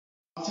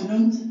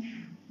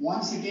Afternoon.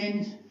 Once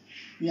again,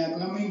 we are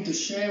going to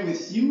share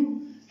with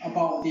you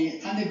about the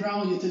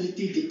underground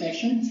utility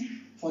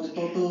detection for the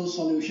total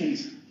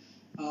solutions.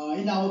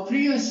 In our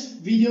previous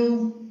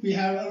video, we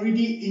have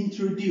already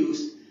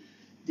introduced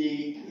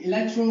the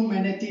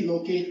electromagnetic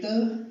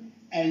locator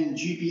and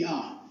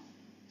GPR.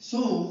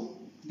 So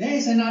there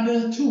is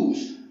another tool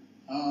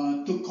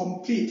to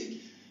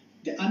complete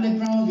the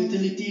underground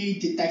utility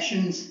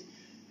detections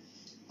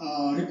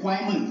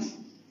requirements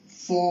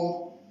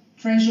for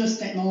treasures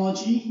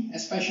technology,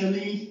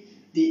 especially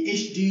the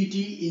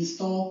HDD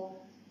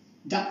install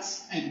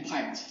ducts and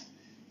pipes.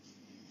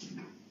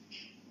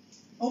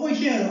 Over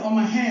here on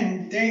my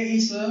hand, there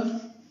is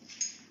a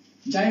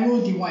gyro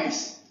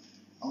device.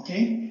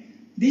 Okay,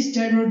 this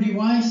gyro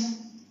device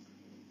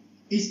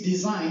is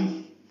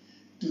designed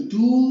to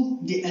do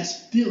the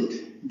as-built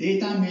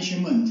data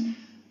measurement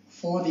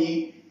for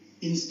the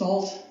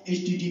installed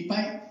HDD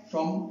pipe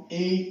from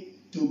A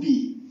to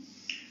B.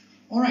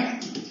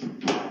 Alright,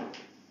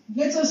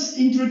 let us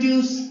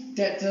introduce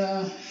that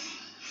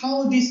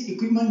how this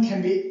equipment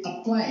can be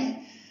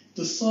applied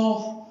to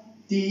solve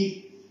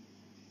the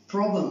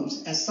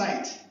problems at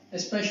site,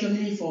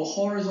 especially for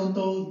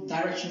horizontal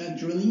directional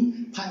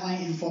drilling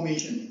pipeline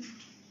information.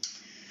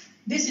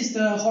 This is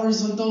the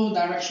horizontal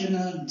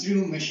directional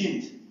drill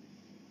machine.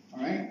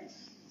 Alright.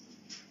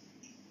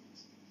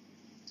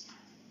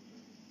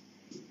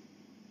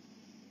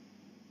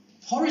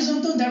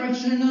 Horizontal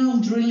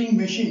directional drilling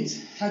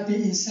machines have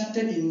been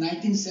incepted in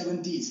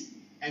 1970s,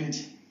 and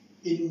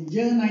in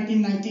year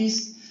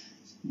 1990s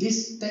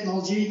this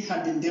technology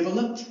had been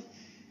developed,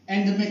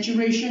 and the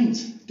maturation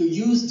to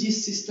use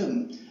this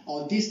system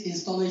or this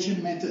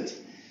installation method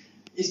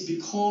is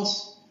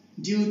because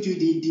due to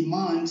the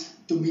demand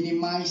to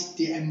minimize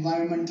the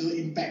environmental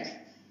impact.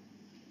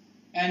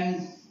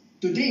 And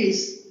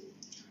today's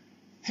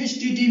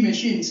HDD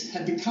machines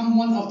have become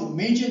one of the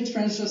major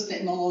transverse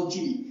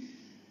technology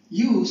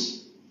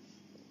used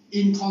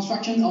in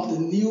construction of the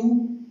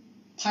new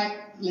pipe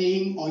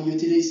laying or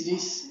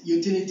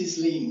utilities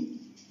laying.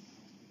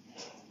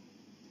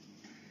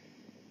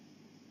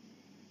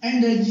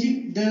 And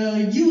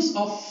the use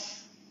of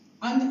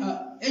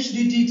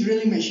HDD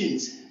drilling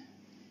machines,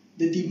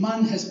 the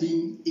demand has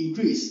been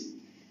increased.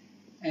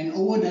 And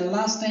over the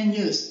last 10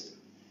 years,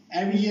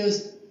 every year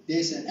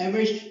there's an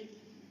average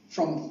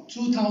from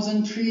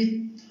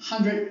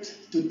 2,300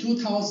 to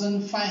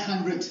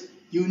 2,500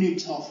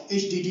 units of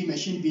HDD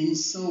machine being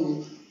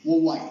sold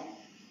worldwide.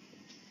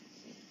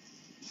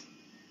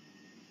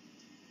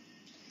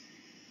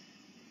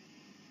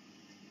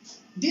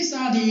 These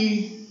are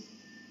the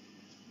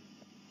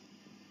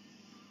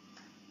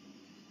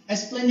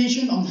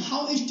explanation on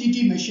how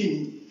HDD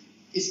machine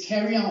is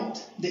carry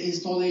out the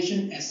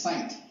installation at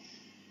site.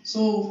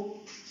 So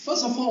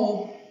first of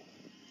all,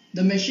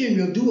 the machine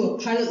will do a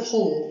pilot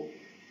hole,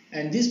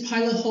 and this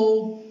pilot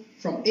hole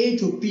from A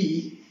to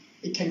B,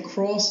 it can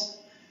cross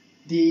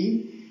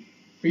the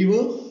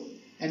river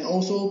and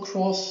also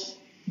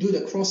do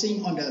the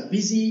crossing on the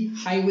busy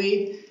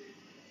highway,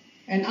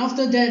 and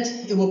after that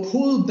it will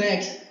pull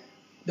back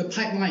the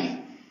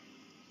pipeline,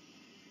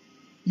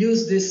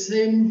 use the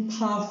same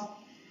path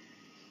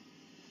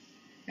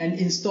and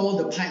install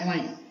the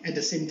pipeline at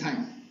the same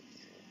time.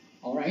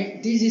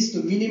 Alright, this is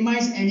to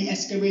minimize any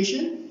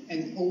excavation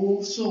and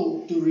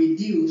also to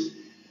reduce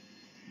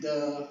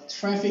the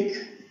traffic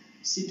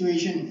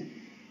situation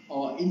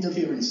or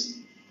interference.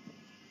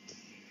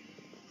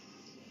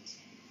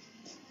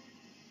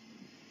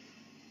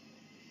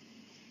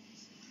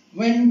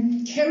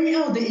 When carry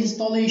out the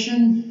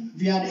installation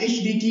via the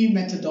HDD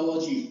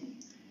methodology,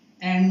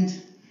 and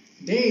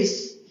there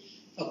is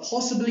a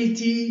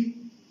possibility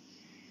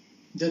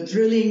the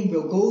drilling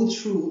will go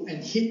through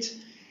and hit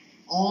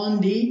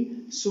on the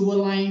sewer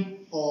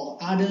line or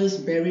others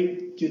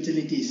buried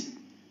utilities.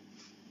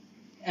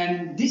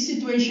 And this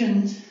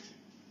situation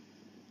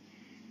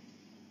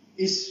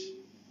is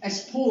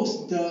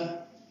exposed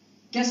the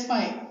gas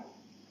pipe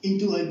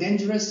into a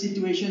dangerous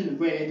situation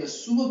where the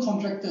sewer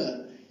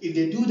contractor, if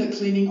they do the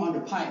cleaning on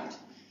the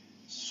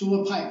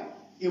sewer pipe,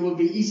 it will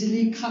be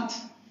easily cut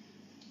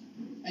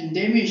and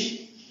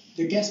damage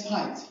the gas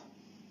pipe,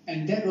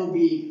 and that will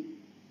be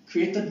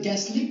created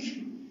gas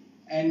leak,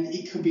 and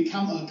it could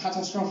become a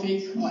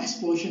catastrophic or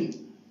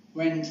explosion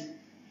when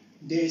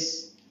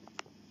there's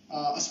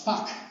a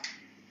spark.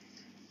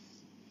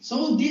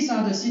 So these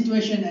are the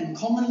situation, and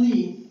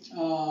commonly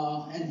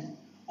and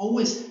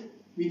always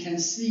we can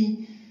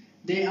see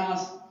there are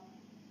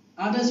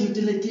other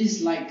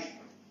utilities like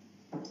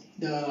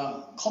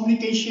the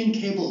communication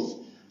cables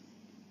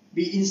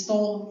be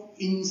installed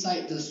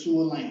inside the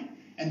sewer line.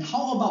 And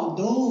how about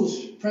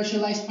those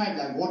pressurized pipes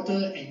like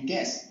water and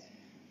gas,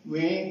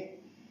 where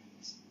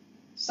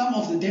some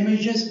of the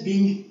damages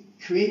being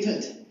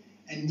created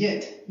and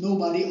yet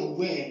nobody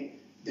aware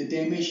the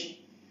damage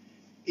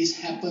is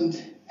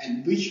happened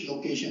at which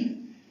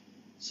location.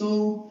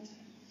 So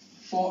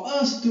for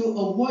us to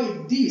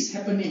avoid this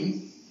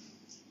happening,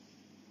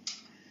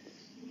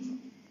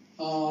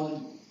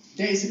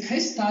 there is a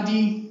case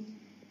study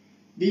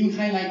being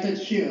highlighted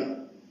here.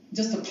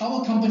 Just the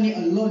power company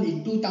alone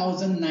in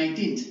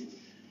 2019,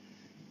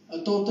 a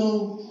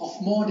total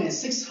of more than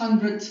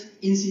 600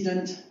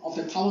 incidents of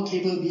the power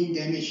cable being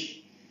damaged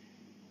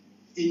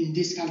in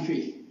this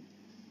country.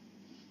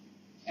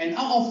 And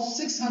out of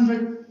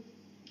 600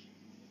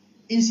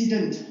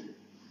 incidents,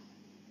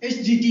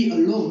 HDD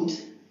alone,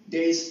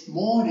 there is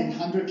more than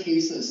 100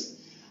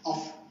 cases of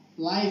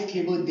live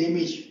cable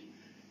damage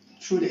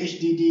through the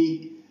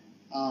HDD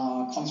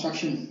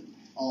construction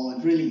or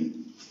drilling.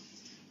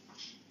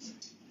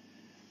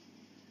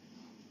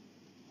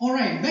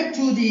 Alright, back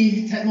to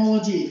the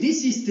technology.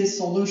 This is the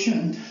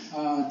solution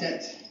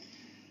that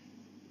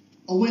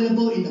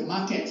available in the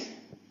market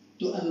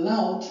to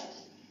allow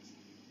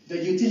the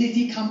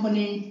utility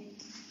company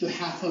to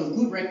have a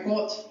good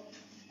record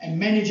and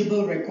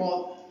manageable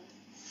record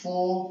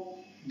for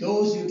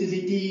those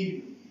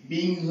utility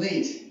being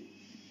late.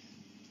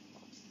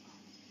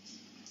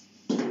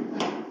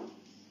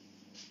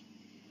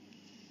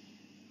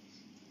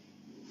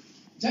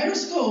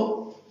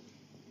 Gyroscope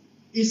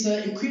is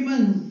an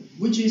equipment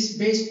which is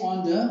based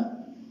on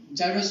the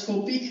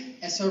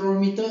gyroscopic,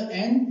 accelerometer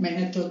and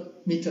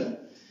magnetometer.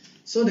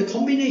 So the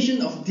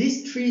combination of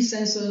these three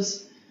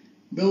sensors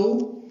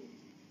will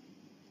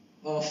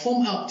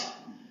form out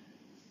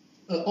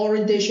an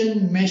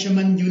orientation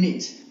measurement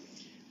unit.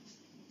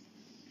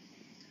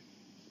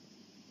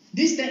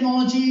 This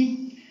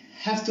technology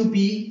has to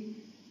be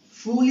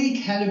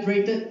fully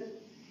calibrated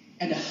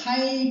at a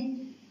high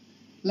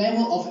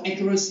level of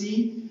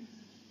accuracy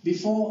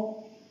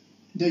before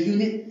the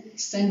unit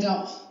sent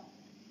out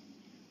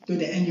to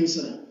the end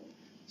user.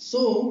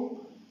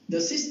 So the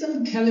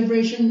system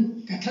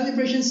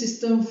calibration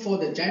system for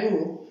the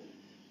gyro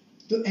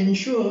to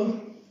ensure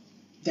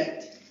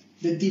that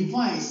the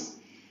device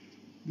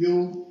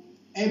will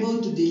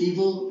able to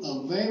deliver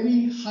a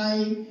very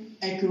high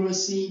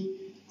accuracy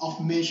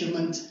of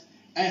measurement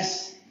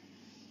as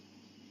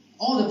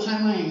all the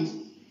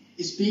pipeline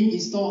is being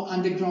installed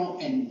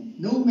underground and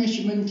no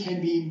measurement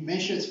can be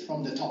measured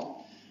from the top.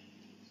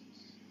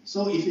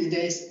 So if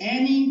there is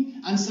any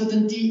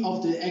uncertainty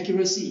of the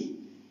accuracy,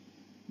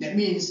 that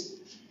means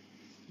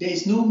there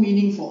is no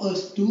meaning for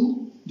us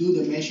to do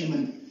the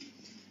measurement.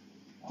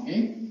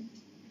 Okay?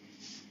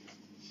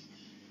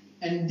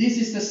 And this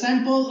is the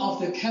sample of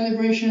the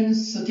calibration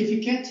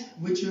certificate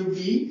which will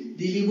be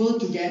delivered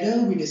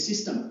together with the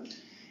system.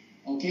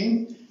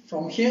 Okay?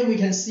 From here we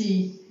can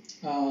see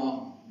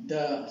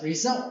the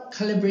result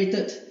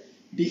calibrated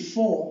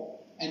before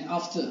and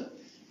after.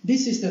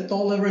 This is the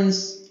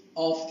tolerance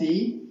of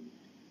the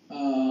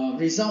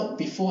result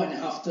before and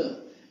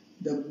after.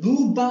 The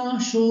blue bar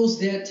shows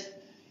that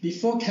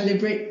before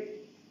calibrate,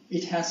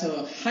 it has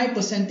a high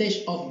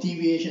percentage of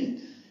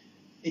deviation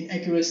in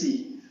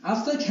accuracy.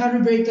 After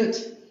calibrated,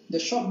 the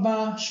short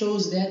bar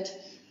shows that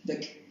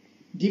the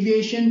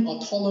deviation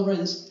or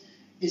tolerance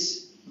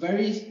is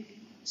very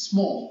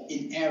small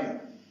in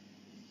error.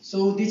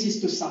 So this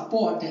is to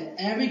support that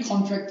every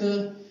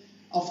contractor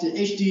of the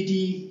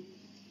HDD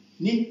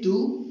need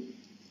to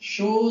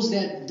shows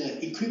that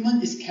the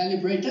equipment is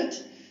calibrated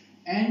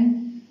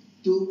and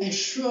to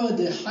ensure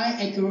the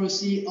high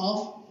accuracy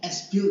of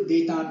as-built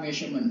data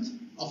measurement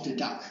of the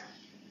duct.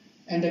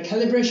 And the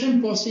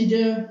calibration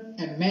procedure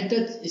and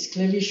method is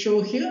clearly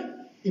shown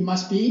here. It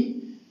must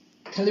be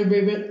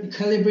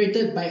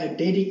calibrated by a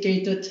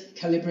dedicated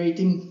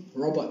calibrating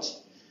robot.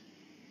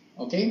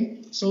 Okay,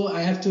 so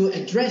I have to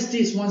address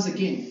this once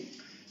again.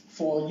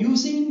 For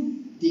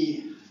using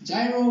the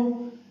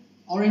gyro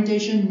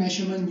orientation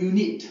measurement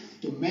unit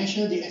to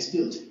measure the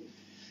as-built,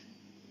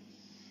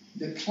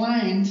 the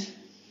client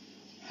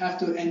have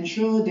to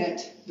ensure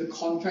that the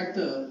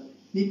contractor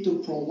need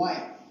to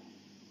provide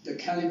the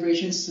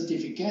calibration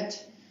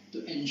certificate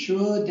to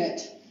ensure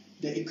that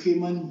the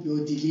equipment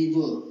will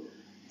deliver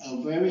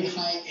a very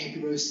high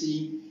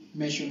accuracy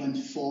measurement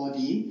for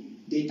the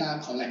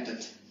data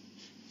collected.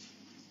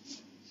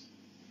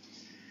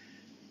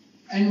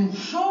 And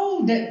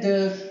how that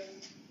the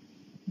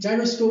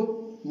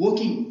gyroscope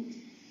working,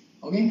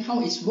 okay,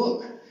 how it's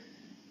work.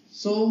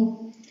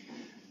 So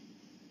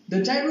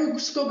the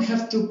gyroscope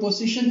have to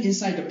position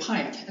inside the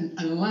pipe and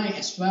align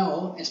as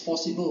well as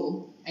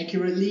possible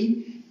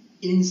accurately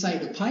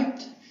inside the pipe,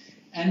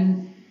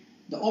 and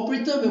the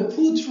operator will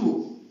pull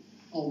through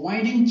or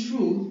winding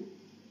through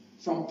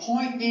from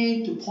point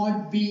A to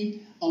point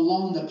B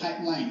along the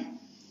pipeline.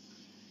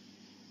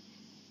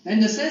 Then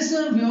the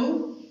sensor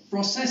will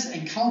process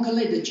and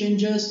calculate the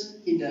changes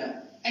in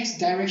the X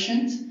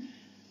direction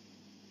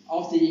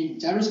of the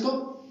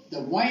gyroscope,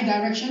 the Y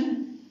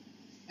direction,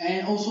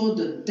 and also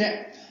the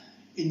depth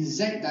in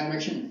Z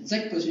direction,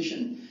 Z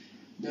position.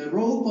 The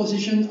roll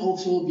position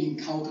also being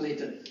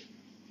calculated.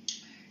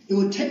 It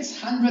will take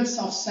hundreds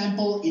of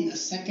samples in a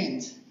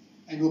second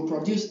and will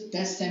produce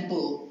that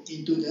sample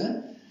into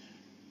the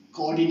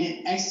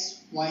coordinate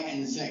X, Y,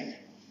 and Z.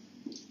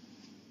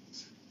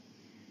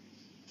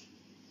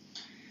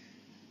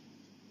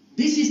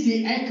 This is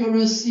the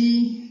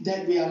accuracy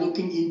that we are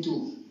looking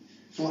into.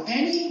 For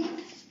any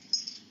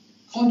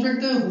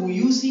contractor who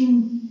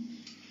using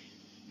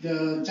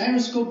the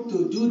gyroscope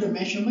to do the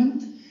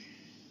measurement,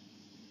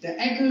 the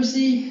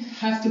accuracy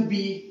have to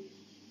be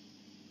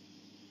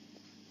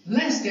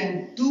less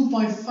than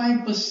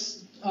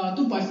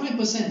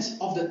 2.5%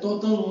 of the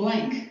total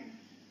length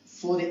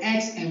for the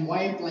X and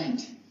Y plane.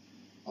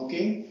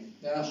 Okay,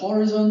 the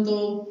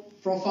horizontal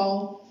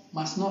profile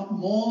must not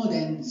more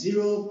than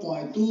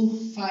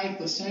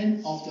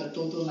 0.25% of the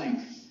total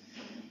length.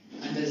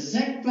 And the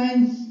Z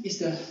plane is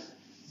the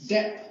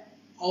depth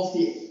of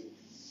the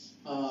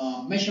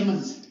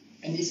measurements,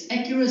 and its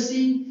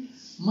accuracy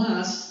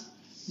must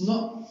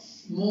not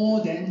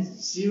more than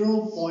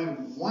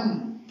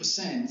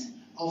 0.1%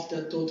 of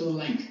the total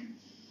length.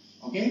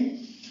 Okay?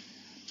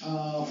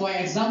 For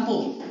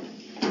example,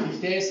 if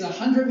there is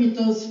 100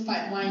 meters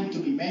pipeline to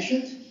be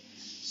measured,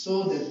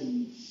 so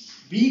the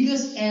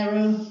biggest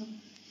error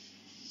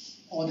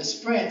or the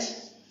spread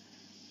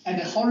at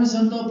the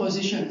horizontal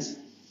positions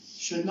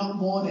should not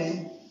more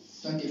than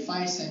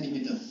 25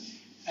 centimeters,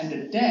 and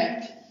the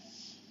depth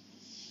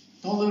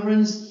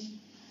tolerance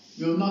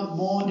will not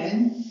more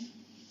than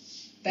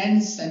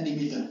 10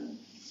 centimeters.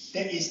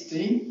 That is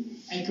the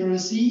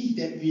accuracy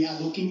that we are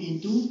looking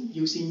into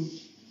using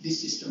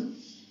this system.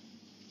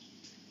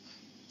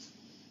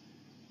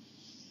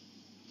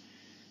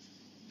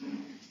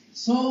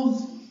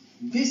 So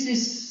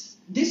this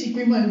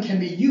equipment can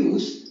be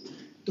used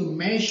to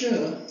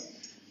measure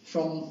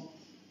for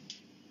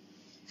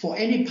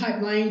any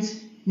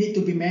pipelines need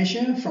to be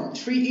measured from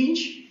 3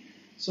 inch.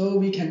 So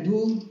we can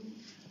do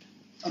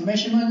a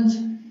measurement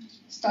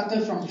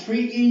started from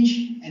 3 inch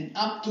and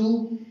up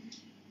to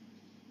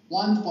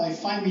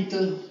 1.5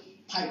 meter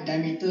pipe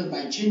diameter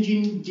by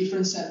changing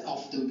different set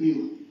of the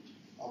wheel.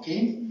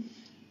 Okay,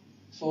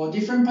 for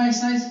different pipe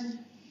size,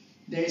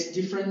 there is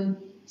different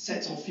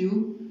sets of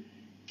wheel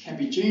can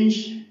be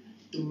changed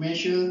to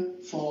measure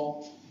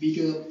for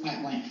bigger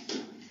pipeline.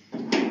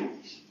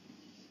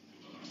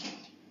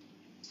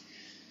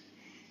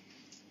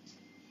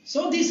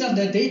 So these are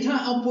the data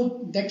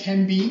output that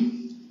can be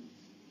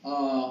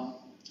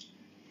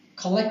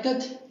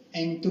collected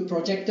and to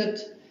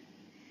projected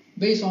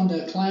based on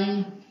the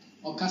client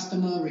or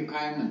customer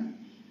requirement.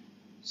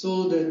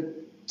 So the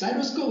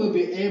gyroscope will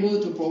be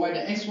able to provide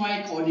the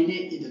XY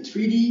coordinate in the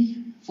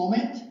 3D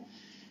format,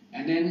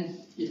 and then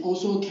it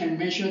also can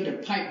measure the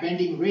pipe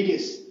bending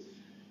radius,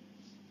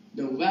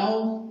 the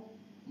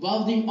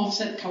welding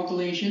offset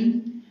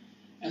calculation,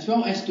 as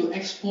well as to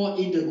export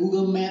in the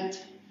Google Map,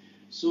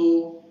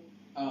 so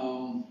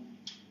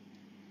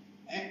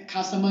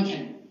customer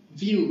can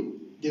view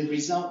the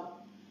result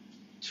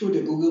through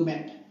the Google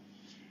Map.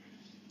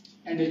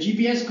 And the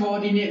GPS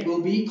coordinate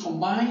will be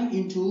combined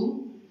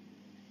into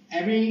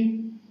every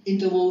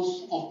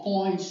intervals of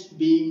points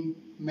being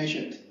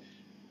measured,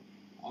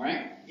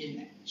 alright,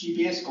 in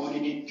GPS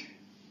coordinate.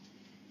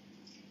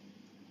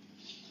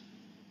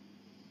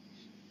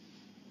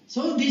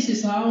 So this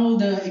is how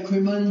the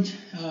equipment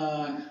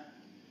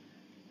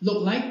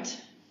look like.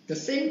 The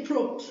same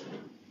probe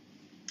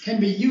can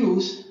be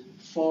used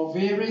for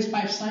various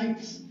pipe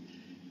sites,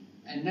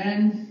 and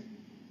then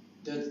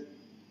the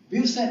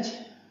wheel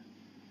set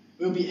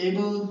will be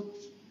able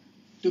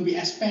to be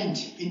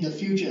expanded in the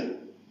future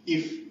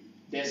if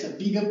there's a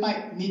bigger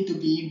pipe need to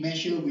be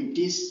measured with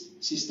this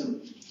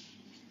system.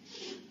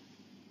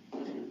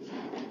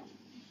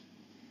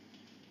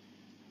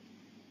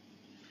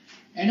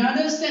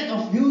 Another set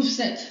of wheel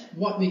set,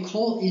 what we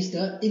call is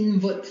the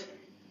invert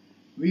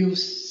wheel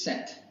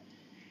set.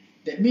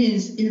 That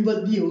means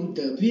invert view,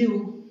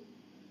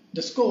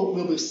 the scope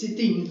will be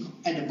sitting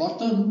at the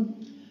bottom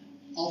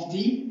of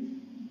the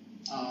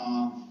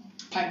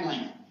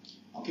pipeline.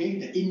 Okay,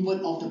 the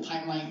invert of the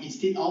pipeline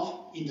instead of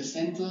in the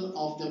center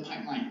of the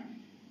pipeline.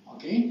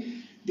 Okay,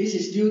 this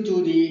is due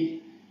to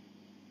the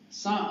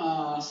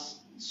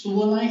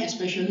sewer line,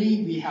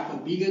 especially we have a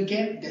bigger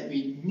gap that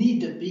we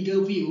need the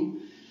bigger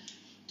view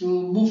to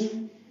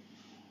move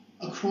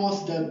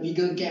across the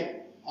bigger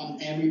gap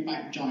on every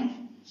pipe joint.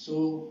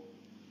 So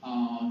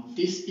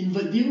this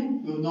invert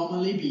view will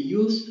normally be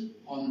used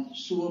on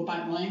sewer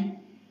pipeline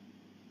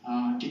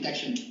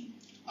detection,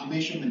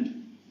 measurement.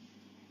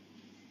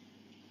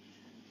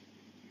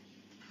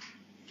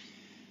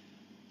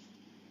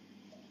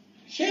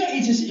 Here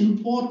it is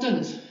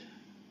important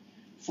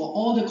for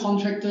all the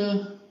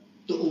contractor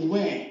to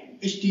aware,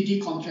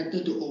 HDD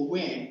contractor to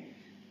aware,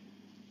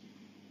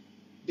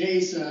 there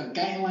is a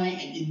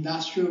guideline and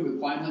industrial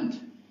requirement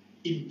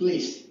in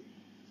place.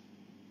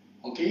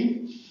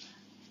 Okay?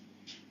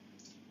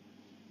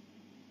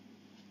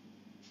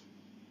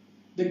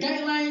 The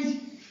guideline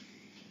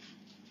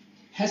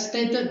has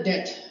stated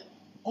that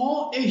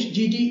all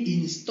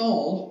HDD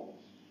installed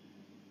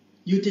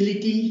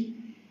utility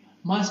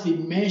must be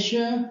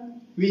measured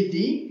with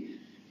the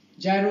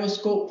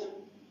gyroscope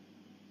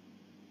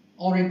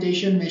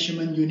orientation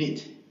measurement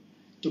unit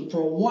to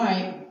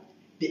provide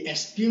the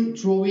as-built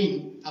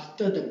drawing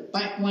after the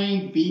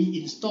pipeline being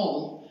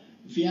installed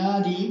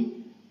via the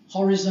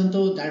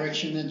horizontal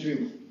directional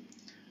drill.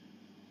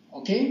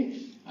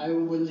 Okay, I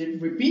will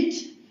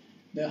repeat.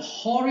 The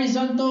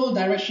horizontal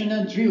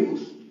directional drill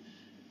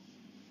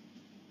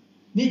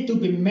need to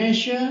be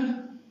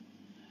measured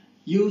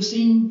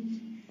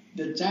using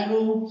the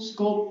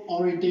gyroscope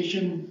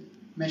orientation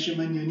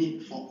measurement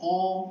unit for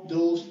all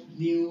those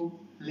new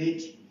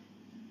laid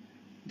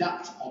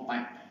ducts or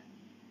pipe.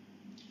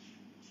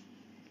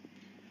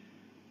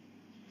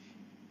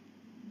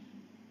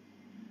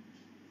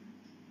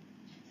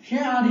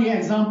 Here are the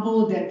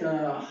examples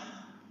that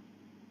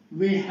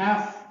we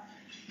have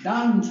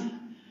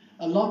done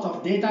a lot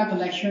of data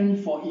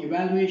collection for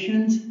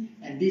evaluations,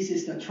 and this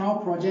is the trial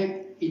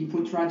project in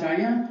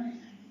Putrajaya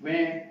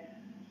where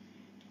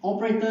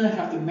operators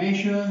have to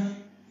measure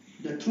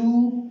the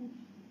two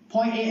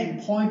point A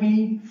and point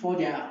B for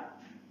their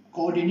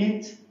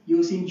coordinates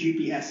using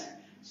GPS.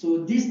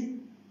 So these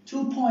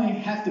 2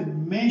 points have to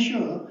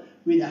measure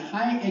with a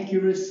high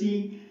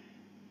accuracy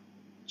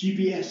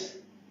GPS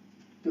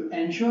to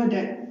ensure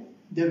that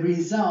the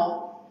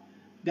result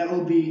that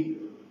will be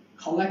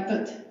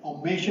collected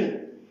or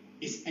measured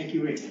is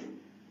accurate.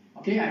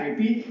 Okay, I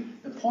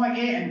repeat, the point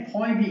A and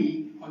point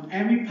B on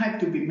every pipe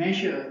to be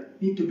measured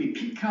need to be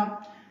picked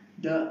up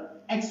the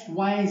X,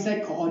 Y,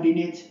 Z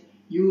coordinates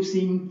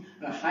using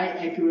a high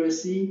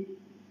accuracy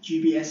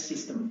GPS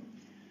system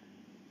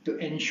to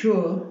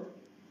ensure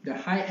the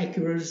high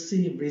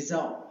accuracy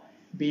result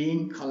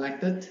being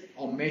collected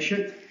or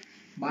measured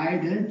by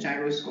the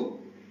gyroscope.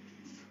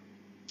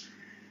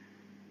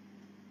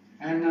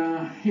 And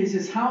this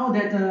is how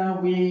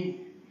that we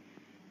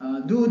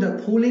do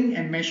the pulling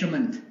and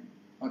measurement.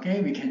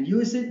 Okay, we can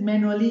use it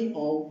manually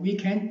or we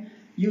can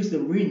use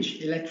the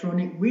winch,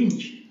 electronic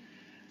winch,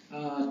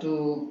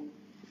 to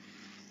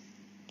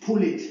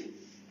pull it.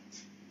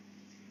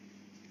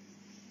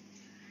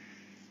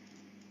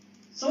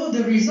 So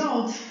the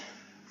result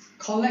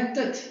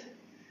collected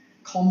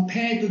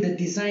compared to the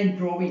design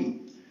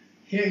drawing.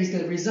 Here is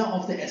the result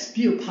of the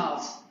as-built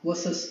parts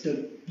versus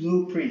the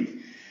blueprint.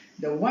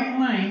 The white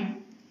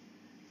line,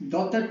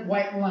 dotted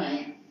white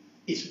line,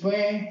 is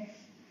where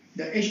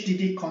the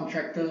HDD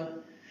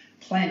contractor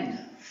planned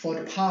for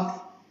the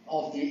path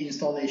of the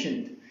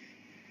installation.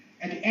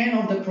 At the end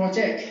of the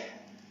project,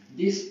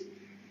 this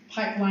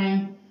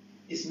pipeline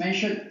is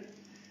measured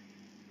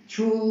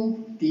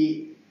through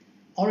the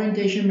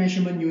orientation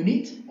measurement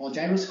unit or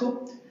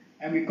gyroscope,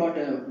 and we got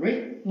a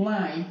red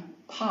line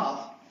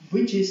path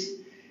which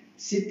is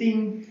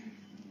sitting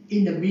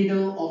in the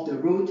middle of the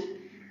road,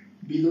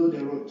 below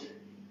the road.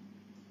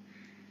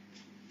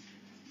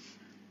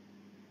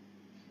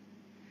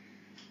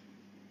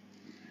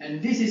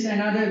 And this is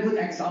another good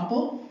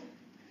example.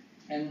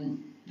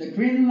 And the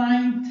green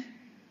line,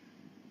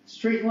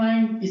 straight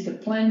line, is the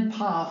planned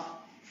path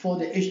for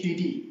the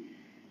HDD.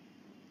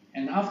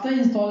 And after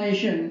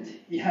installation,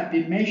 it has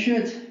been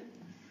measured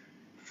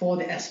for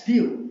the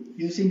as-built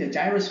using the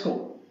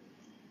gyroscope.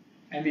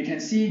 And we can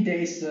see there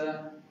is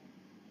a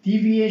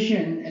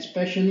deviation,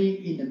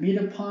 especially in the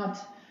middle part,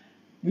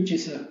 which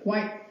is a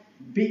quite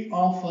big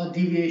of a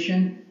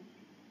deviation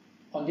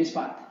on this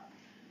part.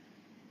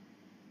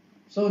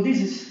 So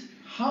this is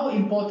how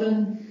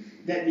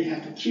important that we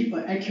have to keep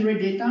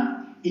accurate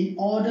data in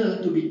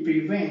order to be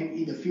prevent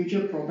in the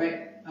future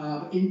project,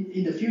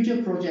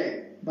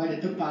 by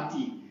the third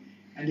party,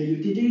 and the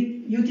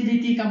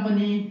utility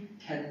company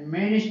can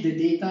manage the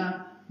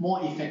data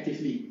more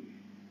effectively.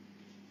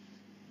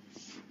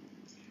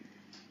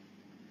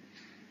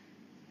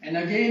 And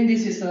again,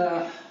 this is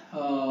a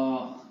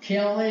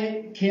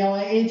KLA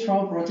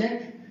trial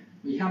project.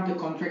 We have the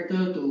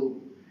contractor to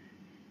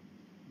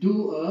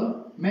do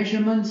a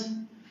measurement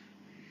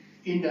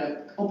in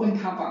the open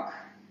car park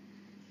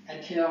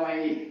at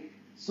KLA.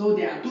 So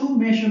there are two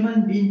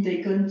measurements being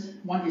taken.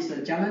 One is the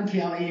Jalan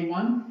KLA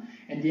 1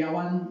 and the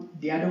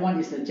other one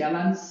is the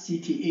Jalan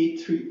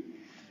CTA 3.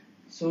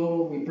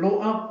 So we blow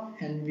up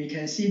and we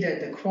can see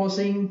that the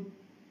crossing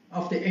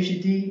of the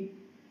HDD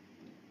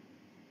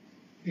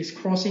is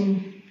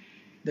crossing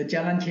the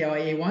Jalan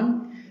KLA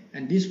 1,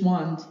 and this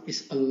one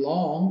is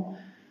along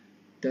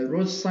the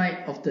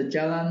roadside of the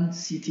Jalan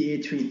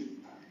CTA 3.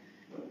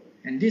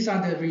 And these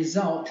are the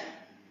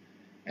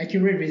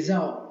accurate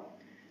result,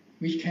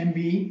 which can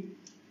be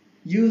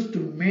used to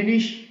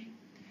manage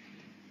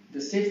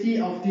the safety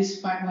of this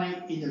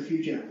pipeline in the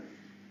future.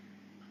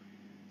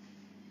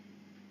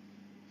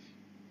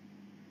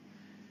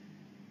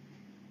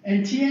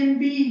 And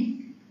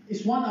TNB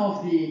is one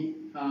of the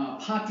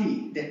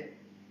party that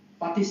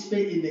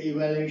participate in the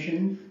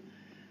evaluation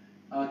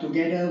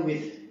together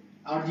with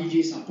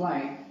RDG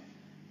Supply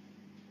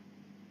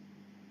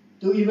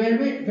to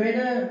evaluate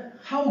whether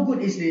how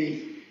good is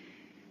the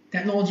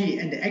technology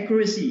and the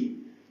accuracy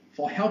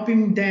for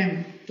helping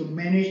them to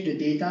manage the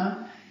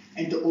data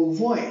and to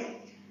avoid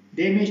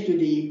damage to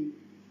the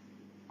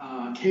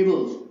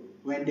cables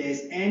when there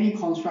is any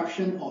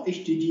construction or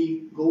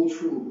HDD go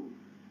through.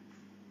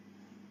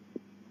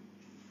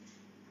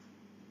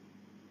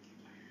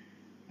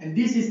 And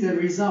this is the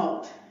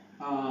result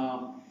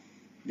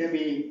that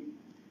we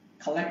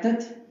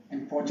collected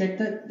and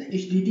projected. The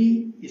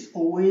HDD is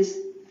always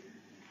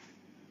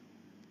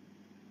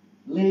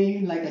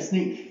lay like a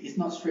snake, it's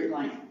not straight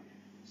line.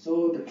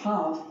 So the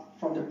path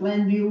from the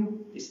plan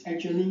view is is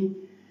actually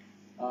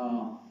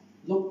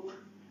look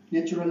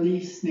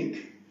naturally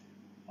snake.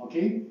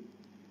 Okay,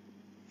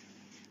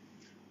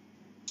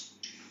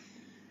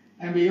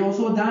 and we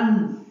also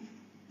done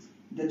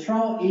the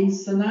trial in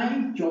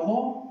Senai,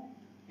 Johor,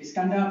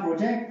 Iskandar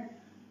project,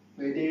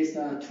 where there is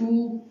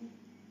two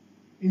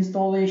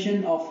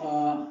installation of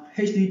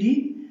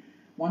HDD.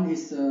 One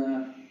is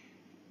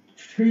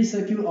 3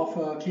 circuit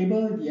of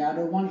cable, the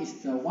other one is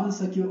 1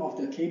 circuit of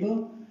the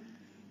cable.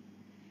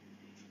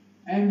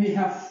 And we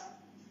have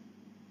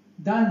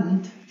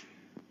done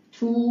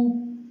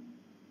 2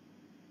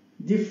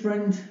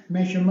 different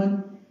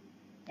measurement,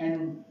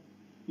 and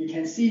you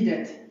can see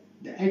that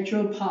the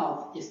actual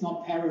path is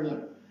not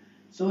parallel.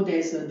 So there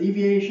is a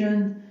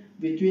deviation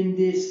between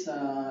these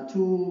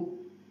 2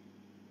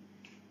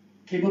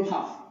 cable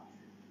paths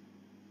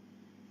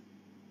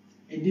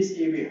in this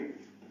area.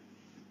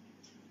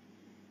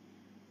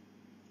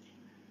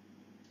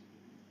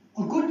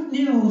 A good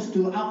news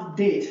to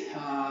update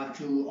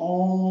to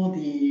all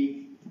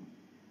the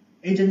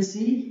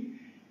agency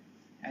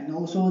and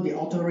also the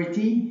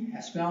authority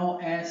as well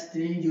as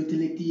the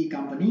utility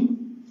company.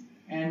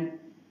 And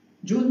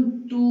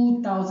June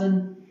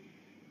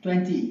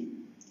 2020,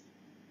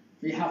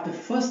 we have the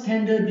first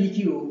tender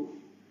BQ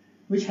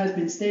which has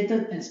been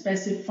stated and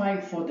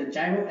specified for the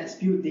gyro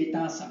SPU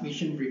data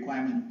submission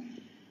requirement.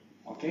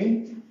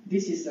 Okay,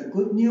 this is a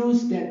good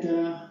news that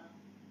the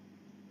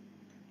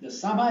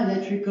Sabah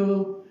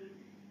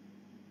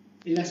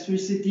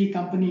Electricity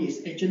Company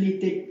is actually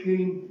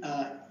taking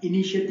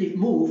initiative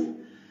move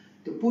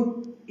to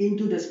put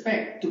into the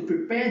spec to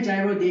prepare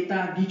gyro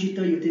data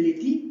digital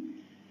utility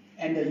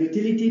and the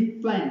utility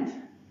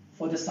plan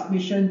for the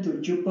submission to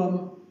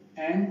JUPEM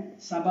and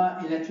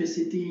Sabah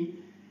Electricity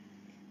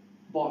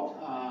Board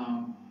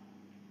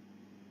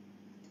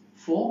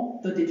for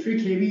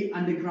 33 kV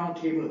underground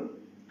cable.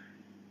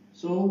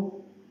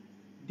 So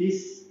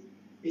this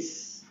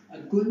is a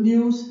good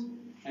news,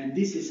 and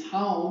this is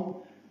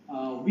how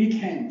we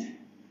can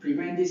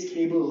prevent this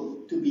cable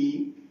to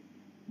be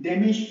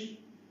damaged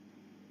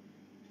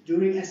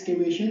during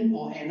excavation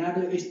or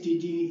another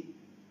HDD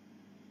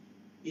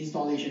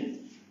installation.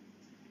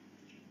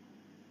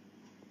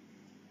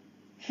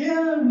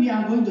 Here we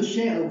are going to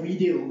share a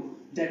video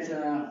that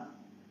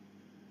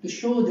to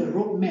show the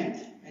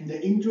roadmap and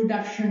the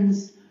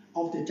introductions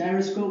of the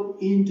gyroscope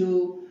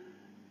into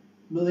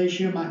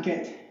Malaysia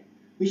market,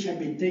 which have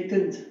been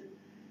taken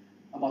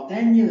about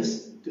 10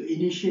 years to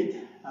initiate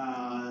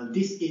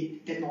this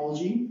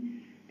technology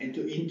and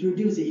to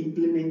introduce the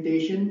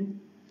implementation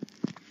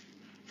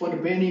for the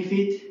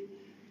benefit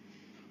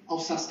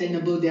of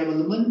sustainable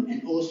development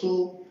and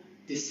also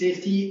the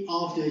safety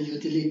of the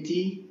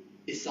utility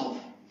itself.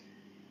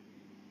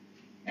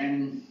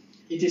 And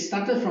it is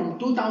started from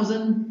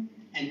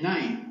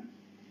 2009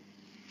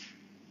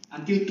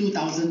 until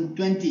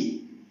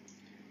 2020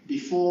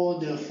 before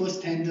the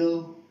first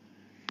tender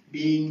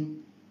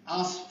being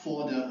asked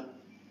for the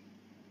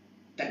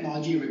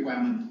technology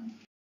requirement.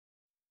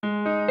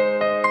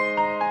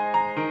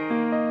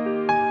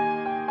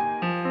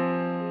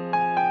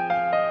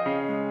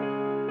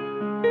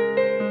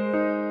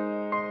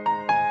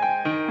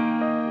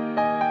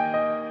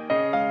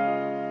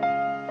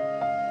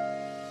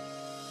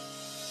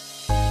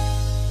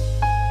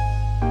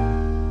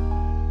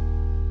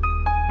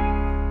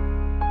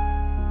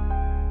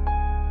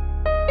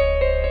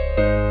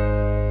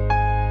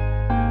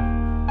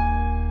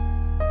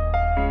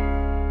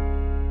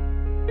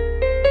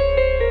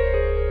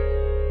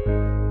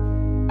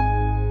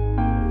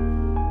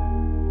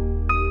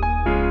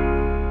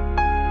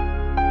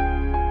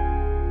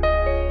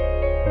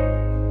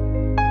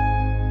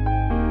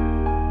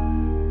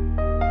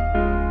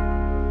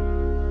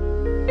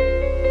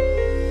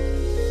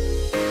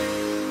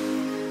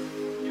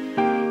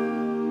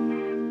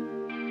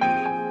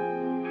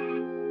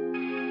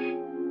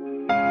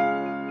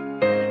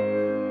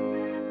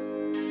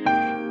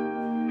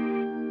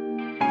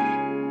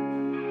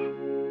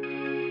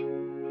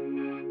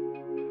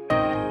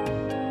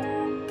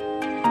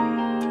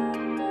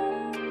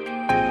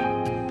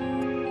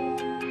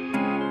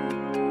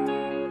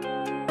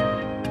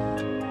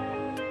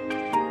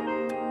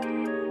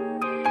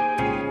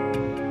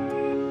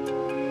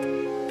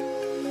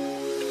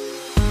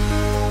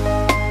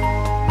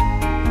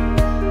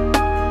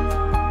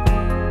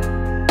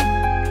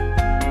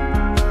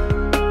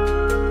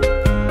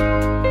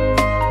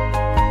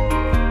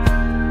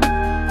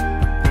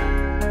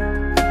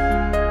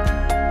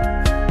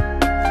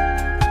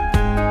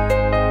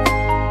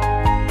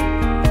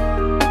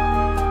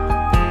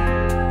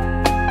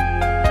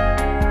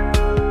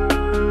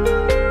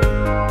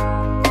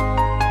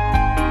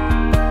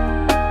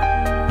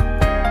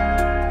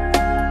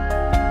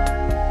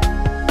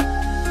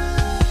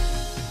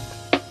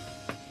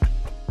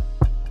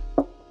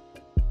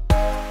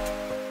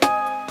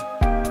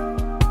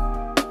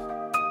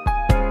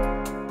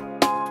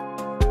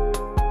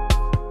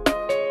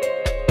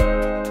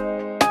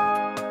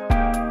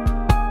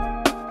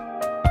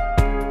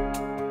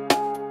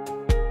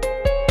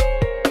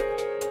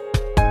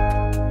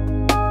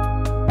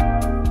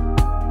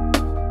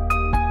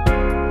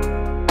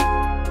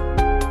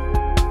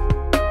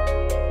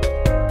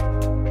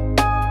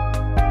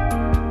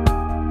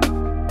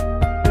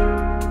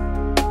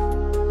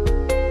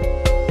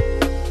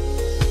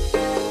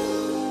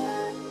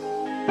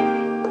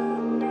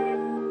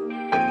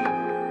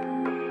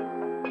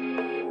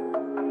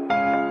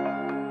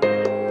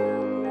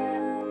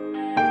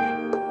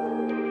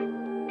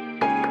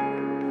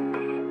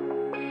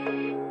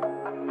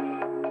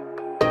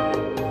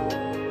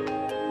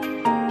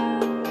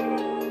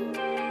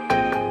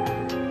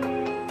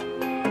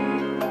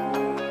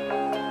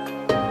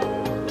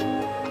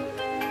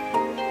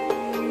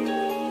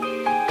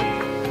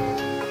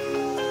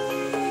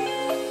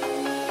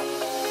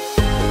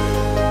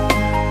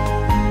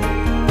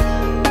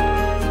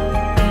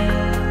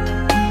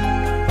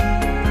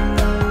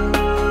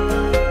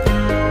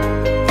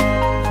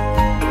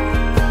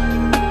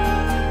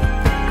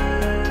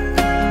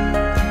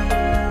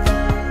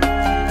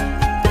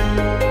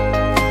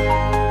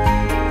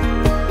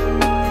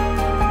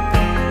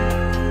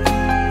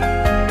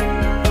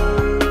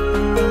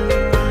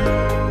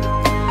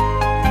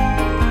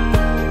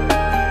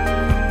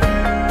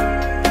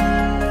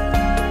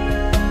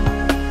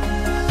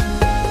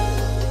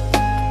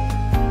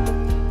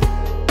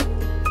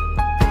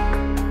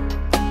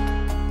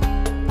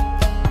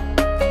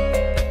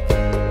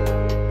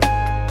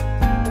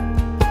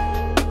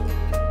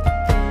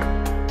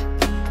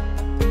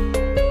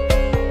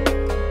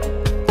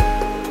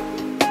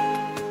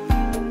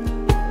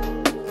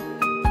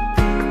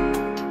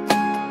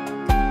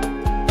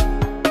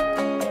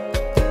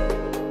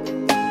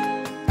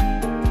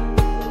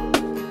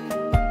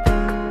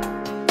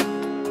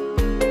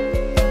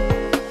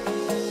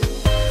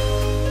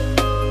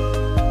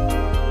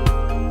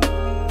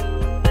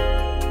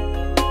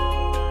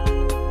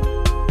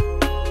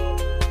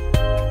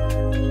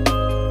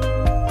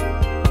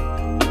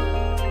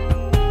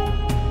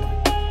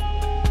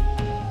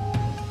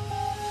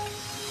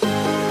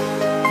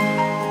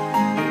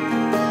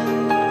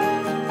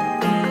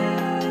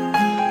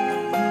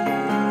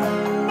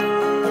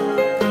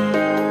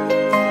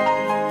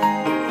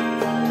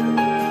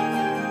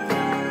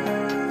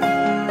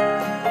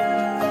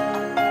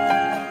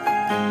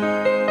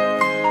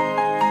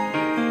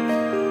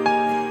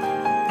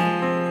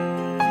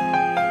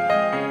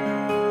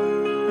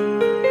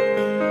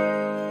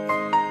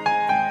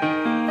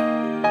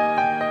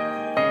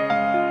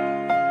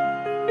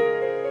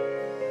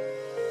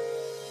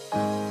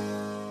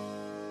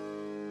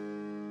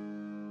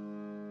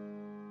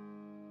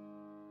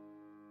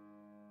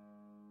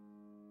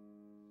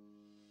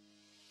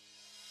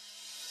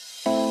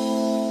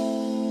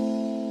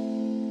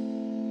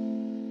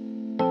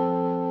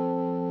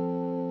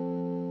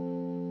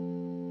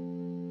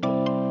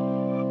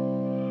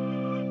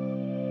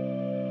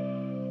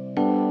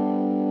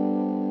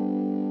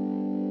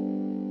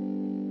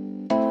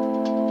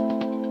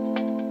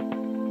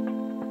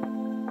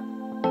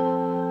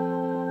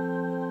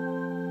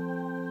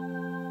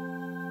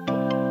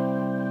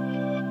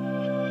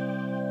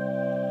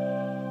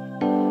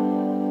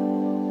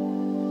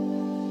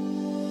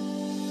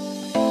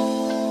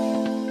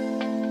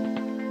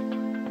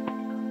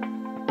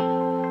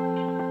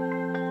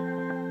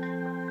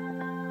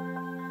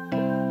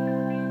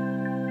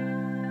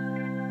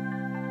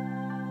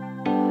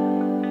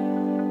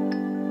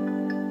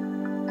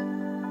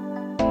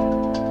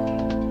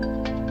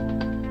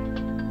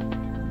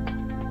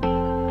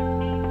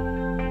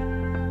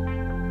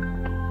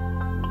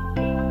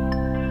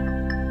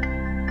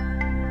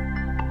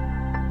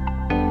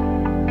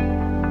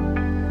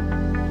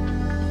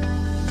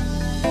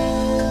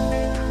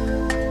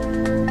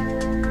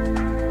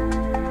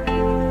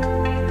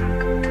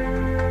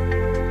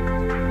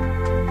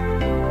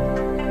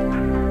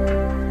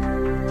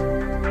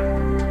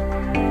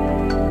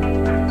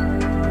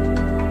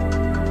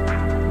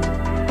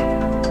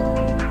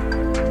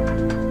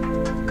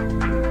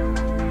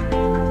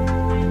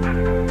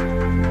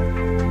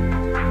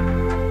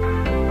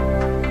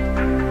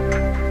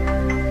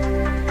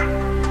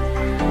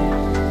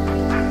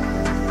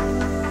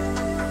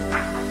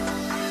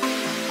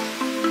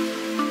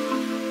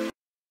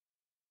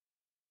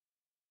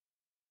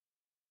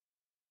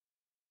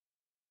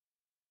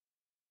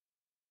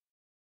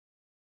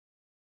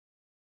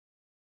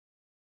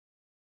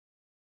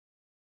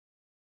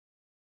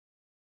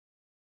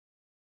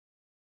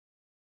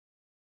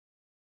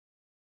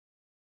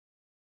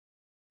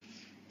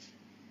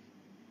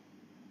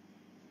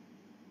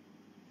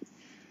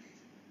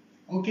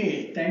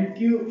 Okay, thank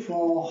you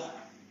for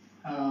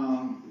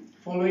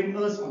following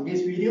us on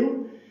this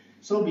video.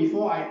 So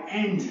before I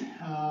end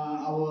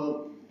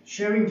our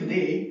sharing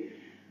today,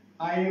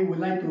 I would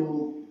like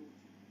to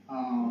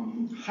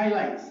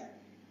highlight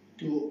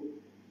to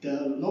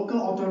the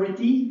local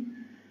authority,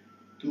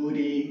 to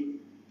the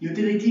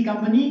utility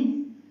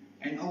company,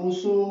 and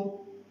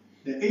also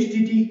the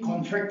HDD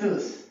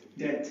contractors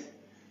that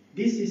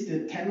this is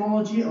the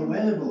technology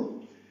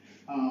available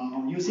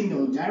using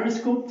the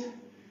gyroscope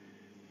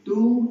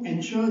to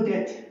ensure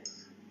that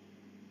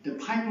the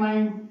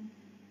pipeline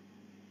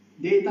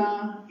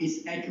data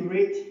is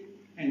accurate,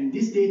 and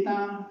this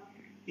data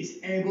is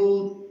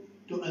able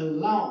to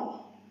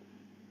allow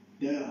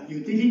the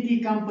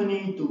utility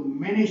company to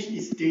manage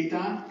its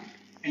data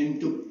and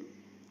to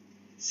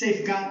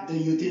safeguard the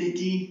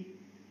utility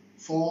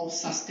for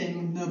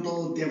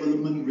sustainable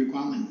development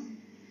requirement.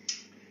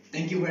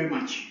 Thank you very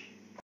much.